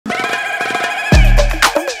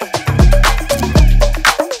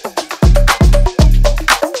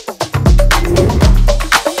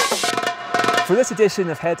this edition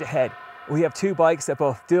of Head to Head, we have two bikes that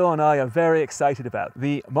both Dill and I are very excited about.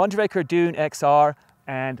 The Mondraker Dune XR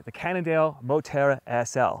and the Cannondale Moterra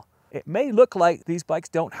SL. It may look like these bikes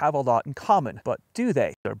don't have a lot in common, but do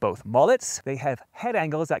they? They're both mullets. They have head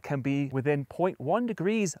angles that can be within 0.1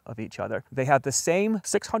 degrees of each other. They have the same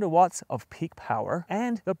 600 watts of peak power,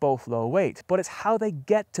 and they're both low weight. But it's how they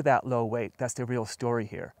get to that low weight that's the real story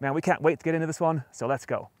here. Man, we can't wait to get into this one, so let's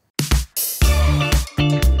go.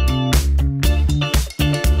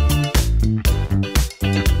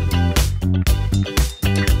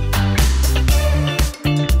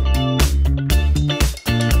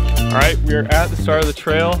 All right, we are at the start of the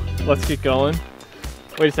trail. Let's get going.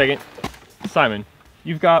 Wait a second. Simon,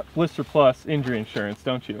 you've got Blister Plus injury insurance,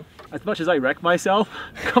 don't you? As much as I wreck myself,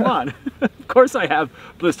 come on. Of course I have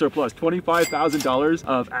Blister Plus. $25,000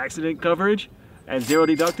 of accident coverage and zero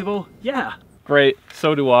deductible. Yeah. Great,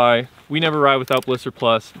 so do I. We never ride without Blister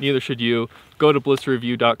Plus, neither should you. Go to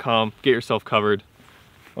blisterreview.com, get yourself covered.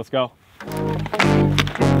 Let's go.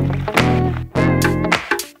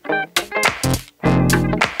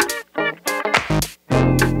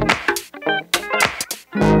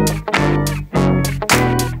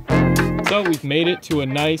 So we've made it to a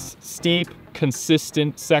nice, steep,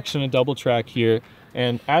 consistent section of double track here.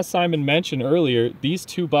 And as Simon mentioned earlier, these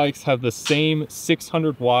two bikes have the same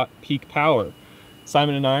 600 watt peak power.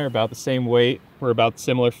 Simon and I are about the same weight. We're about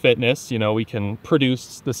similar fitness. You know, we can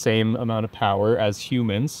produce the same amount of power as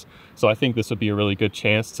humans. So I think this would be a really good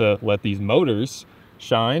chance to let these motors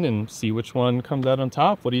shine and see which one comes out on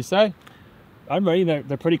top. What do you say? I'm ready.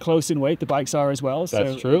 They're pretty close in weight. The bikes are as well.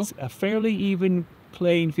 That's true. It's a fairly even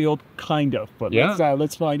playing field, kind of. But yeah,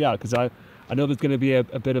 let's find out, because I know there's going to be a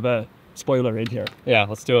bit of a spoiler in here. Yeah,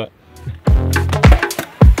 let's do it.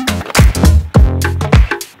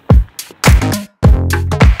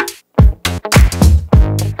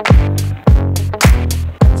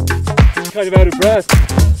 Kind of out of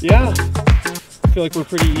breath. Yeah. I feel like we're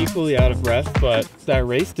pretty equally out of breath, but that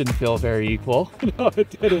race didn't feel very equal. No, it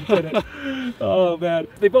didn't. Oh man.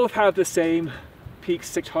 They both have the same peak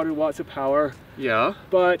 600 watts of power. Yeah.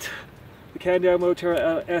 But the Cannondale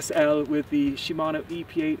Moterra SL with the Shimano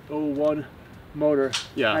EP801 motor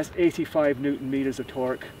has 85 Newton meters of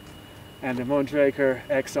torque. And the Mondraker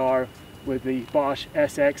XR with the Bosch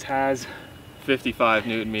SX has 55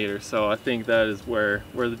 Newton meters. So I think that is where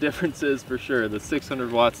the difference is for sure. The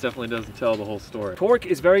 600 watts definitely doesn't tell the whole story. Torque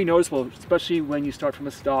is very noticeable, especially when you start from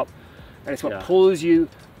a stop. And it's what pulls you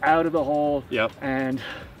out of the hole and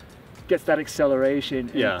gets that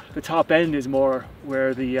acceleration. And the top end is more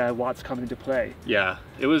where the watts come into play. Yeah,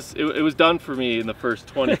 it was done for me in the first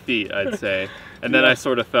 20 feet, I'd say. And then I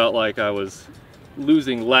sort of felt like I was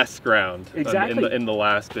losing less ground in the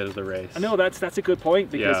last bit of the race. I know that's a good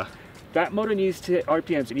point, because that motor needs to hit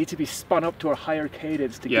RPMs. It needs to be spun up to a higher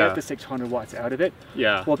cadence to get the 600 watts out of it.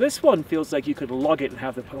 Yeah. Well, this one feels like you could lug it and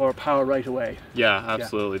have the power right away. Yeah,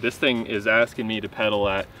 absolutely. This thing is asking me to pedal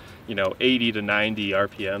at, you know, 80 to 90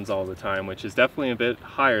 RPMs all the time, which is definitely a bit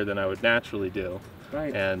higher than I would naturally do.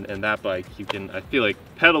 Right. And that bike, you can, I feel like,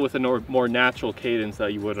 pedal with a more natural cadence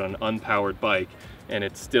that you would on an unpowered bike, and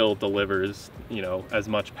it still delivers, you know, as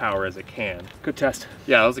much power as it can. Good test.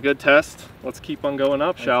 Yeah, that was a good test. Let's keep on going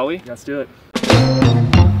up, shall we? Let's do it.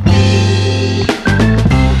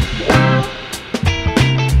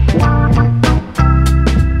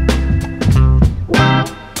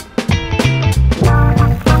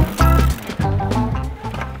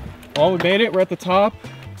 Well, we made it. We're at the top.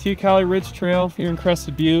 Cali Ridge Trail here in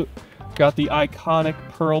Crested Butte. Got the iconic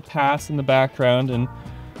Pearl Pass in the background, and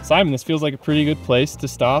Simon, this feels like a pretty good place to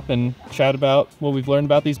stop and chat about what we've learned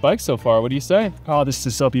about these bikes so far. What do you say? Oh, this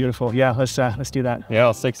is so beautiful. Yeah, let's do that. Yeah,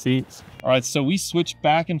 I'll take seats. All right, so we switched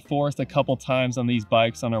back and forth a couple times on these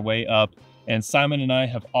bikes on our way up, and Simon and I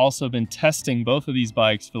have also been testing both of these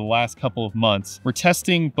bikes for the last couple of months. We're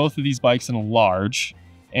testing both of these bikes in a large,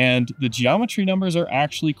 and the geometry numbers are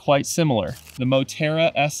actually quite similar. The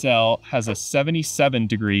Moterra SL has a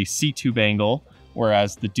 77-degree C-tube angle,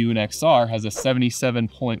 whereas the Dune XR has a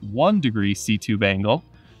 77.1 degree C-tube angle.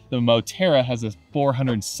 The Moterra has a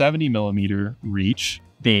 470 millimeter reach.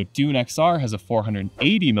 The Dune XR has a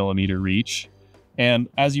 480 millimeter reach. And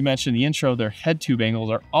as you mentioned in the intro, their head tube angles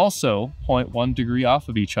are also 0.1 degree off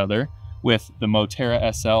of each other, with the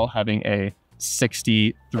Moterra SL having a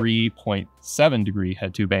 63.7 degree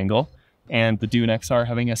head tube angle, and the Dune XR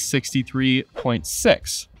having a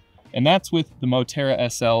 63.6. And that's with the Moterra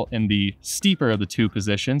SL in the steeper of the two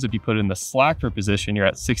positions. If you put it in the slacker position, you're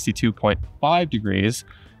at 62.5 degrees,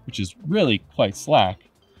 which is really quite slack.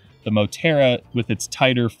 The Moterra, with its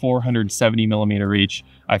tighter 470 millimeter reach,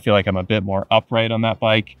 I feel like I'm a bit more upright on that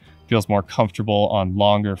bike, feels more comfortable on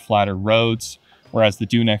longer, flatter roads. Whereas the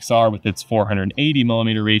Dune XR with its 480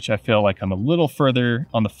 millimeter reach, I feel like I'm a little further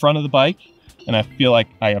on the front of the bike. And I feel like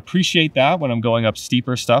I appreciate that when I'm going up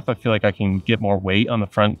steeper stuff. I feel like I can get more weight on the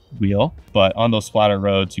front wheel. But on those flatter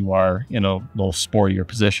roads, you are in a little sportier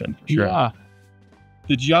position. Sure. Yeah.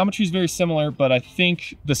 The geometry is very similar, but I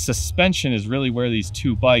think the suspension is really where these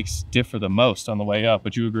two bikes differ the most on the way up.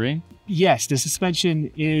 Would you agree? Yes, the suspension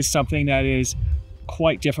is something that is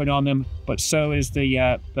quite different on them, but so is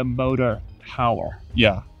the motor power.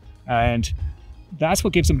 Yeah. And that's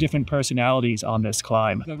what gives them different personalities on this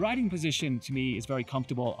climb. The riding position to me is very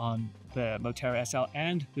comfortable on the Moterra SL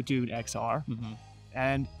and the Dune XR.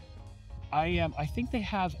 And I think they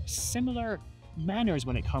have similar manners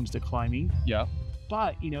when it comes to climbing. Yeah.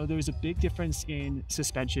 But, you know, there's a big difference in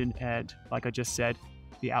suspension and, like I just said,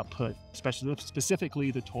 the output,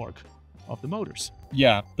 specifically the torque of the motors.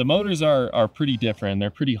 Yeah, the motors are pretty different. They're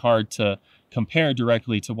pretty hard to compare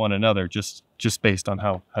directly to one another, just based on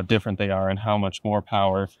how different they are and how much more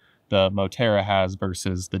power the Moterra has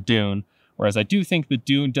versus the Dune. Whereas I do think the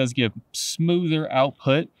Dune does give smoother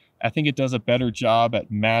output. I think it does a better job at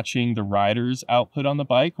matching the rider's output on the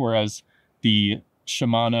bike, whereas the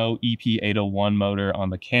Shimano EP801 motor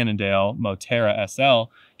on the Cannondale Moterra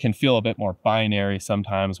SL can feel a bit more binary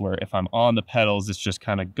sometimes, where if I'm on the pedals, it's just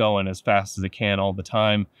kind of going as fast as it can all the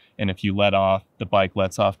time. And if you let off, the bike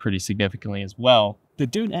lets off pretty significantly as well. The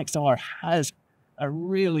Dune XR has a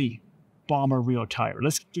really bomber rear tire.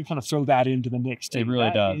 Let's kind of throw that into the mix too. It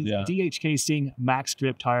really does, yeah. DH casing, max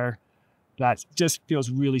grip tire, that just feels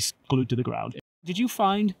really glued to the ground. Did you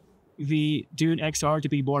find the Dune XR to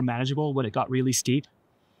be more manageable when it got really steep?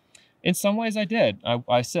 In some ways I did.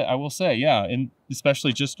 I will say, yeah. And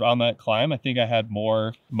especially just on that climb, I think I had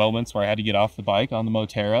more moments where I had to get off the bike on the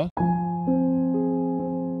Moterra.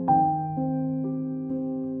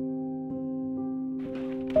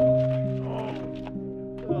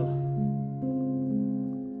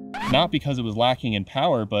 Not because it was lacking in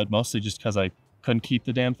power, but mostly just because I couldn't keep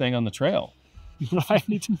the damn thing on the trail.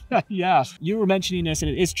 Right. Yeah. You were mentioning this, and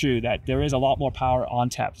it is true that there is a lot more power on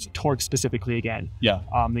tap, torque specifically again. Yeah.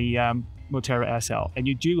 On the Moterra SL. And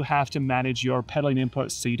you do have to manage your pedaling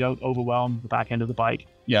inputs so you don't overwhelm the back end of the bike.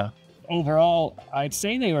 Yeah. Overall, I'd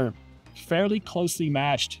say they were fairly closely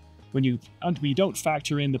matched when you don't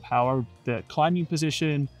factor in the power, the climbing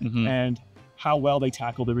position, and how well they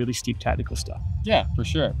tackle the really steep technical stuff. Yeah, for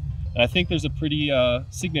sure. And I think there's a pretty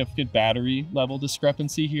significant battery level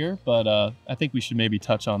discrepancy here, but I think we should maybe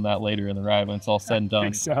touch on that later in the ride when it's all said and done. I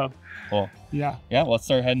think so. Cool. Yeah. Yeah, well, let's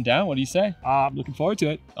start heading down. What do you say? I'm looking forward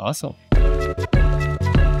to it. Awesome. Check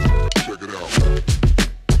it out.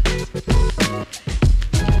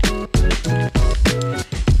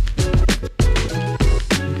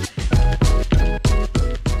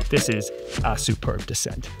 This is a superb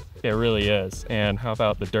descent. It really is. And how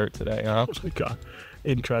about the dirt today, huh? Oh my God.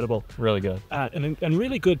 Incredible. Really good. And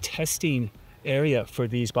really good testing area for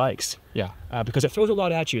these bikes. Yeah. Because it throws a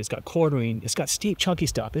lot at you. It's got cornering, it's got steep, chunky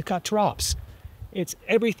stuff, it's got drops. It's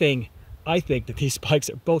everything I think that these bikes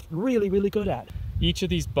are both really, really good at. Each of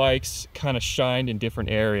these bikes kind of shined in different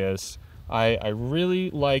areas. I really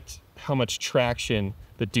liked how much traction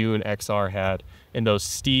the Dune XR had in those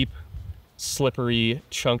steep, slippery,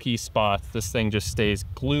 chunky spots. This thing just stays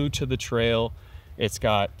glued to the trail. It's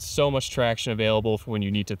got so much traction available for when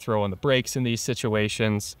you need to throw on the brakes in these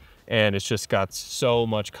situations. And it's just got so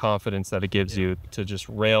much confidence that it gives you to just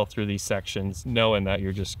rail through these sections, knowing that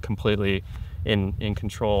you're just completely in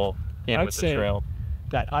control with the trail.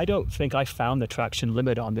 That I don't think I found the traction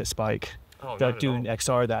limit on this bike. Oh, the Dune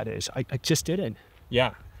XR, that is. I just didn't.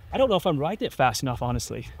 Yeah. I don't know if I'm riding it fast enough,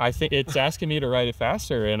 honestly. I think it's asking me to ride it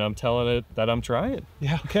faster, and I'm telling it that I'm trying.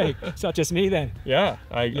 Yeah, okay. It's not just me then. Yeah,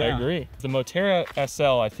 I agree. The Moterra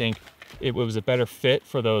SL, I think it was a better fit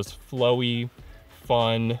for those flowy,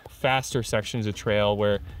 fun, faster sections of trail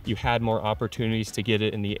where you had more opportunities to get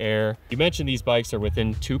it in the air. You mentioned these bikes are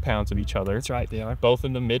within 2 pounds of each other. That's right, they are. Both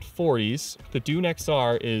in the mid 40s. The Dune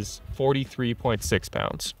XR is 43.6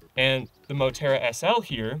 pounds. And the Moterra SL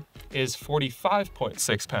here is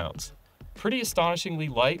 45.6 pounds. Pretty astonishingly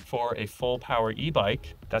light for a full power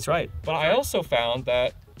e-bike. That's right. But I also found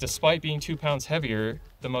that despite being 2 pounds heavier,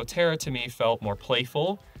 the Moterra to me felt more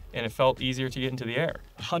playful and it felt easier to get into the air.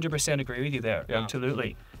 100% agree with you there, Yeah.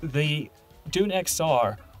 absolutely. The Dune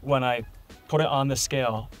XR, when I put it on the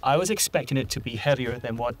scale, I was expecting it to be heavier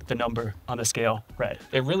than what the number on the scale read.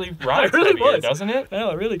 It really rides It really heavier, was. doesn't it? No,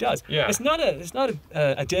 it really does. Yeah. It's not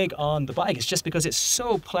a dig on the bike. It's just because it's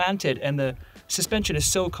so planted and the suspension is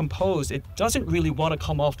so composed, it doesn't really want to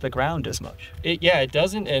come off the ground as much. Yeah, it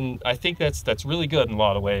doesn't, and I think that's really good in a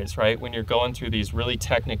lot of ways, right? When you're going through these really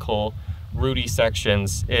technical, rooty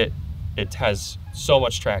sections, it has so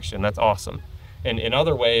much traction. That's awesome. And in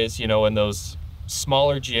other ways, you know, in those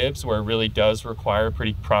smaller jibs where it really does require a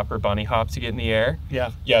pretty proper bunny hop to get in the air.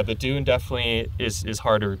 Yeah, the Dune definitely is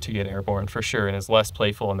harder to get airborne for sure, and is less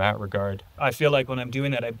playful in that regard. I feel like when I'm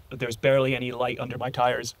doing that, there's barely any light under my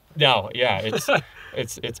tires. No, yeah,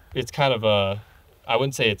 it's kind of a, I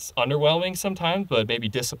wouldn't say it's underwhelming sometimes, but maybe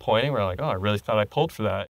disappointing. Where like, oh, I really thought I pulled for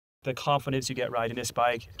that. The confidence you get riding this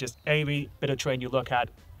bike, just every bit of terrain you look at,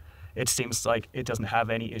 it seems like it doesn't have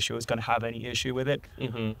any issue. It's going to have any issue with it.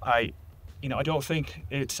 I don't think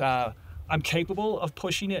it's, I'm capable of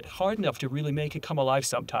pushing it hard enough to really make it come alive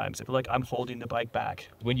sometimes. I feel like I'm holding the bike back.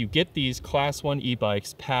 When you get these Class 1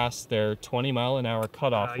 e-bikes past their 20-mile-an-hour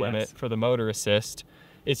cutoff limit for the motor assist,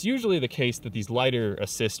 it's usually the case that these lighter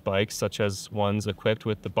assist bikes, such as ones equipped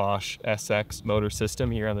with the Bosch SX motor system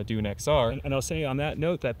here on the Dune XR. And I'll say on that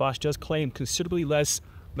note that Bosch does claim considerably less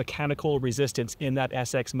mechanical resistance in that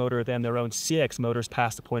SX motor than their own CX motors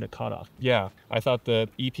past the point of cutoff. Yeah, I thought the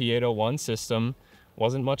EP801 system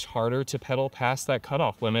wasn't much harder to pedal past that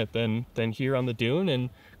cutoff limit than here on the Dune,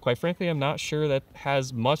 and quite frankly, I'm not sure that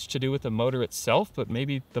has much to do with the motor itself, but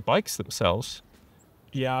maybe the bikes themselves.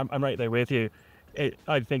 Yeah, I'm right there with you.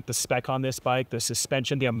 I think the spec on this bike, the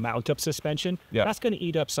suspension, the amount of suspension, that's going to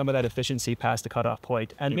eat up some of that efficiency past the cutoff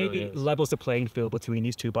point, and maybe levels the playing field between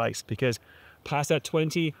these two bikes, because past that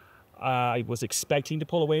 20, I was expecting to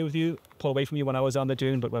pull away from you when I was on the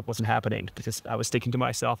Dune, but what wasn't happening because I was sticking to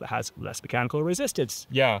myself that has less mechanical resistance.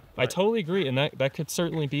 Yeah, I totally agree, and that could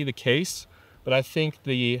certainly be the case, but I think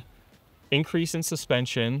the increase in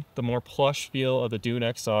suspension, the more plush feel of the Dune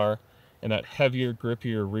XR, and that heavier,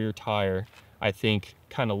 grippier rear tire, I think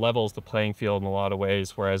kind of levels the playing field in a lot of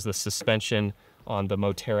ways, whereas the suspension on the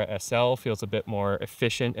Moterra SL feels a bit more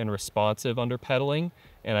efficient and responsive under pedaling,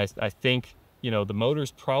 and I think, you know, the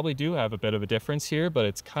motors probably do have a bit of a difference here, but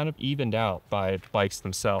it's kind of evened out by the bikes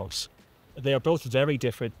themselves. They are both very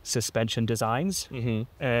different suspension designs,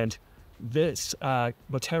 and this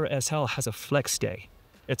Moterra SL has a flex stay.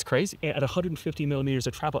 It's crazy. At 150 millimeters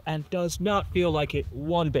of travel, and does not feel like it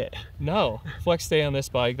one bit. No, flex stay on this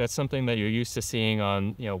bike, that's something that you're used to seeing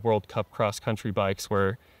on, you know, World Cup cross-country bikes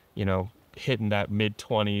where, you know, hitting that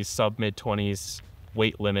mid-20s, sub-mid-20s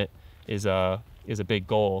weight limit is a big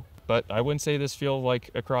goal. But I wouldn't say this feels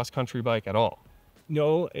like a cross-country bike at all.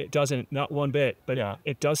 No, it doesn't, not one bit. But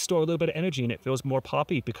it does store a little bit of energy, and it feels more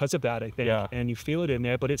poppy because of that, I think. Yeah. And you feel it in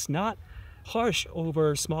there, but it's not harsh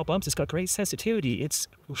over small bumps. It's got great sensitivity. It's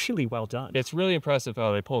really well done. It's really impressive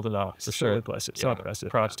how they pulled it off. For sure. Impressive. So impressive.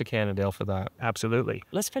 Props to Cannondale for that. Absolutely.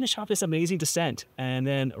 Let's finish off this amazing descent and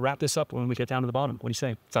then wrap this up when we get down to the bottom. What do you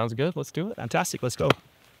say? Sounds good. Let's do it. Fantastic. Let's go.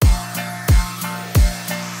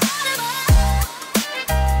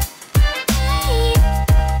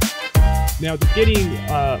 Now, beginning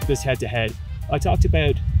this head-to-head, I talked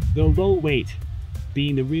about the low weight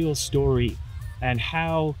being the real story and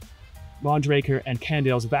how Mondraker and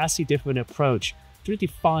Cannondale's vastly different approach really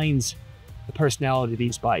defines the personality of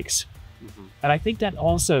these bikes. And I think that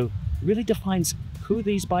also really defines who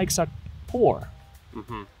these bikes are for.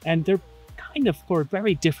 And they're kind of for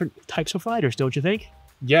very different types of riders, don't you think?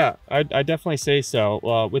 Yeah, I definitely say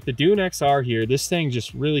so. With the Dune XR here, this thing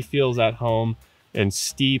just really feels at home in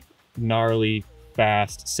steep, gnarly,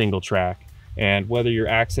 fast, single track. And whether you're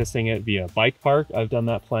accessing it via bike park, I've done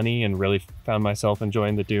that plenty and really found myself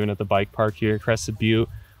enjoying the Dune at the bike park here at Crested Butte,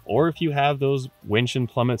 or if you have those winch and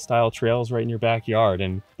plummet style trails right in your backyard,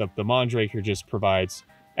 and the Mondraker just provides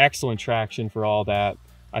excellent traction for all that.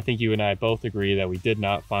 I think you and I both agree that we did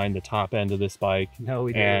not find the top end of this bike. No,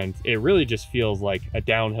 we didn't. And it really just feels like a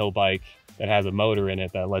downhill bike that has a motor in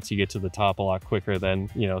it that lets you get to the top a lot quicker than,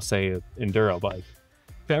 you know, say an enduro bike.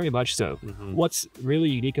 Very much so. What's really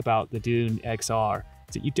unique about the Dune XR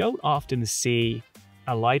is that you don't often see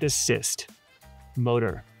a light assist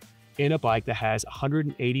motor in a bike that has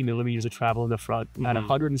 180 millimeters of travel in the front and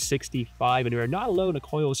 165 in the rear, not alone a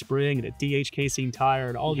coil spring and a DH casing tire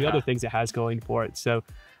and all the other things it has going for it. So,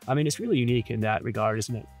 I mean, it's really unique in that regard,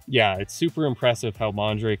 isn't it? Yeah, it's super impressive how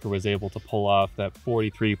Mondraker was able to pull off that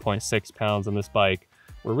 43.6 pounds on this bike.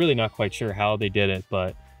 We're really not quite sure how they did it,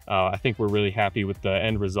 but I think we're really happy with the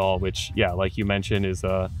end result, which, yeah, like you mentioned, is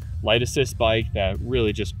a light assist bike that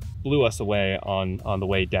really just blew us away on the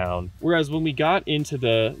way down. Whereas when we got into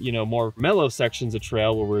the, you know, more mellow sections of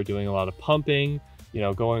trail where we were doing a lot of pumping, you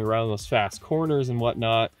know, going around those fast corners and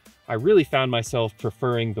whatnot, I really found myself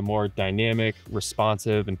preferring the more dynamic,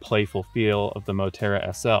 responsive, and playful feel of the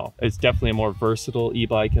Moterra SL. It's definitely a more versatile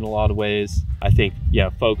e-bike in a lot of ways. I think,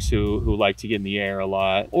 yeah, folks who like to get in the air a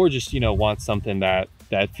lot, or just, you know, want something that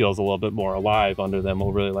feels a little bit more alive under them,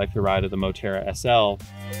 will really like the ride of the Moterra SL.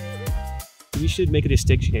 We should make a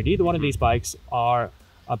distinction here. Neither one of these bikes are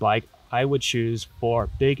a bike I would choose for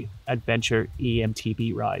big adventure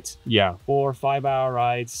eMTB rides. Yeah. 4 or 5 hour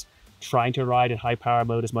rides, trying to ride in high power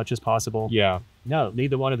mode as much as possible. Yeah. No,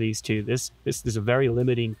 neither one of these two. This is a very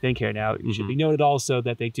limiting thing here. Now, it should be noted also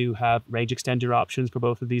that they do have range extender options for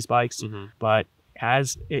both of these bikes, but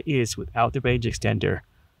as it is without the range extender,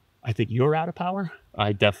 I think you're out of power.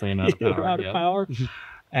 I definitely am out of power. You're out of power.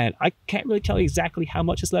 And I can't really tell you exactly how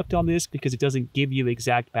much is left on this because it doesn't give you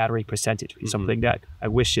exact battery percentage, which is something that I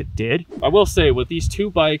wish it did. I will say with these two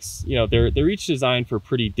bikes, you know, they're each designed for a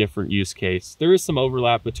pretty different use case. There is some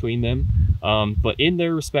overlap between them, but in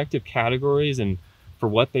their respective categories and for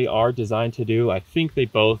what they are designed to do, I think they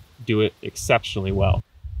both do it exceptionally well.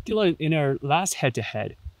 Dylan, in our last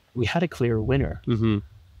head-to-head, we had a clear winner.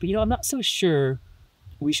 But, you know, I'm not so sure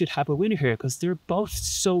we should have a winner here because they're both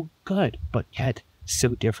so good, but yet so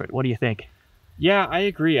different. What do you think? Yeah, I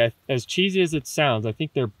agree. As cheesy as it sounds, I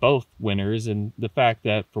think they're both winners, and the fact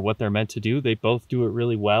that for what they're meant to do, they both do it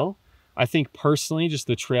really well. I think personally, just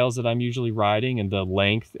the trails that I'm usually riding and the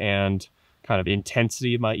length and kind of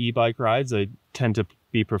intensity of my e-bike rides, I tend to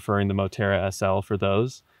be preferring the Moterra SL for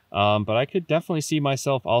those. But I could definitely see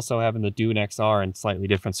myself also having the Dune XR in slightly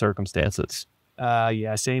different circumstances.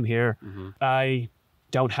 Yeah, same here. I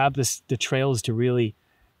don't have the trails to really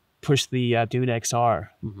push the Dune XR.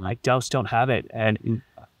 I just don't have it. And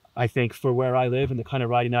I think for where I live and the kind of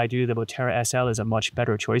riding I do, the Moterra SL is a much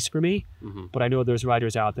better choice for me. But I know there's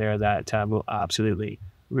riders out there that will absolutely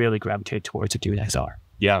really gravitate towards the Dune XR.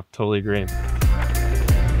 Yeah, totally agree.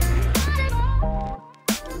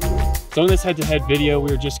 So in this head-to-head video,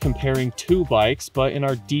 we were just comparing two bikes, but in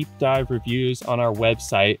our deep dive reviews on our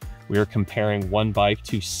website, we are comparing one bike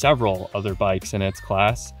to several other bikes in its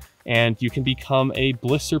class. And you can become a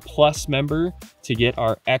Blister Plus member to get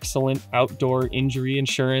our excellent outdoor injury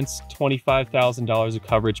insurance, $25,000 of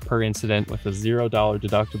coverage per incident with a $0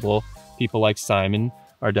 deductible. People like Simon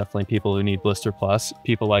are definitely people who need Blister Plus.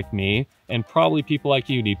 People like me, and probably people like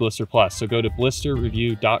you need Blister Plus. So go to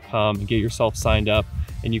blisterreview.com and get yourself signed up.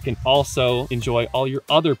 And you can also enjoy all your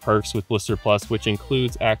other perks with Blister Plus, which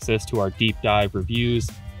includes access to our deep dive reviews,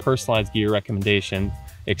 personalized gear recommendation,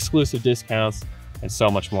 exclusive discounts, and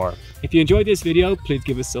so much more. If you enjoyed this video, please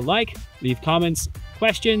give us a like, leave comments,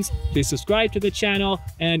 questions, please subscribe to the channel,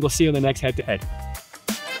 and we'll see you in the next head-to-head.